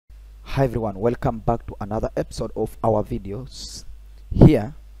Hi everyone, welcome back to another episode of our videos.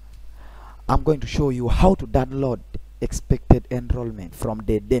 Here I'm going to show you how to download expected enrollment from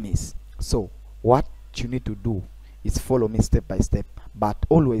the DEMIS. So what you need to do is follow me step by step, but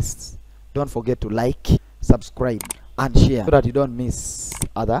always don't forget to like, subscribe and share so that you don't miss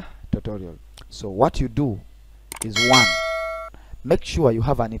other tutorials. So what you do is, one, make sure you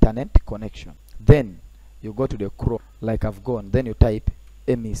have an internet connection. Then you go to the Chrome like I've gone, then you type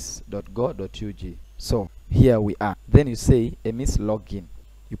emis.doe.massachusetts.gov. So here we are. Then you say emis login.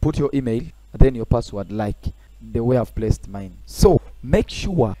 You put your email, then your password like the way I've placed mine. So make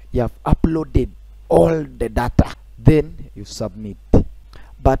sure you have uploaded all the data. Then you submit.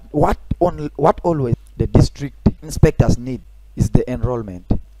 But what always the district inspectors need is the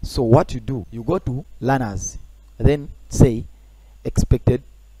enrollment. So what you do, you go to learners, then say expected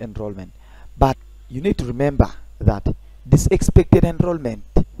enrollment. But you need to remember that this expected enrollment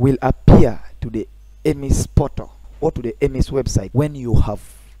will appear to the emis portal or to the emis website when you have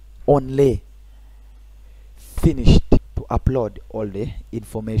only finished to upload all the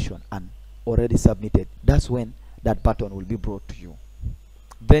information and already submitted. That's when that button will be brought to you.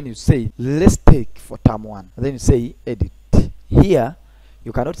 Then you say, let's take for term 1. Then you say edit. Here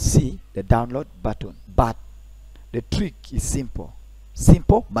you cannot see the download button, but the trick is simple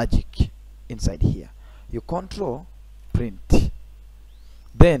magic. Inside here you control print,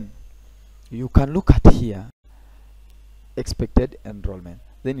 then you can look at here expected enrollment.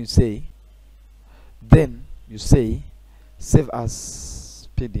 Then you say save as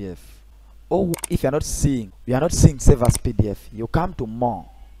PDF, or if you are not seeing save as PDF, you come to more,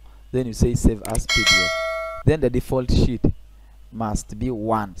 then you say save as PDF. Then the default sheet must be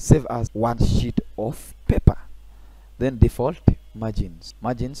 1. Save as 1 sheet of paper. Then default margins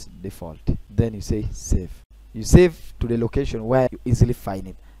default. Then you say save. You save to the location where you easily find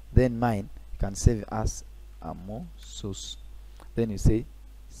it. Then mine, you can save as emis. Then you say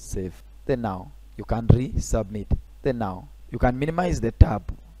save. Then now you can resubmit. Then now you can minimize the tab.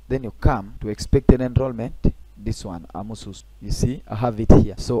 Then you come to expected enrollment. This one, emis. You see, I have it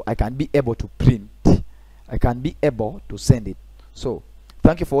here, so I can be able to print. I can be able to send it. So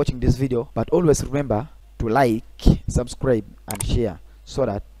thank you for watching this video, but always remember to like, subscribe and share so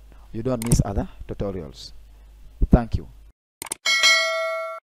that you don't miss other tutorials. Thank you.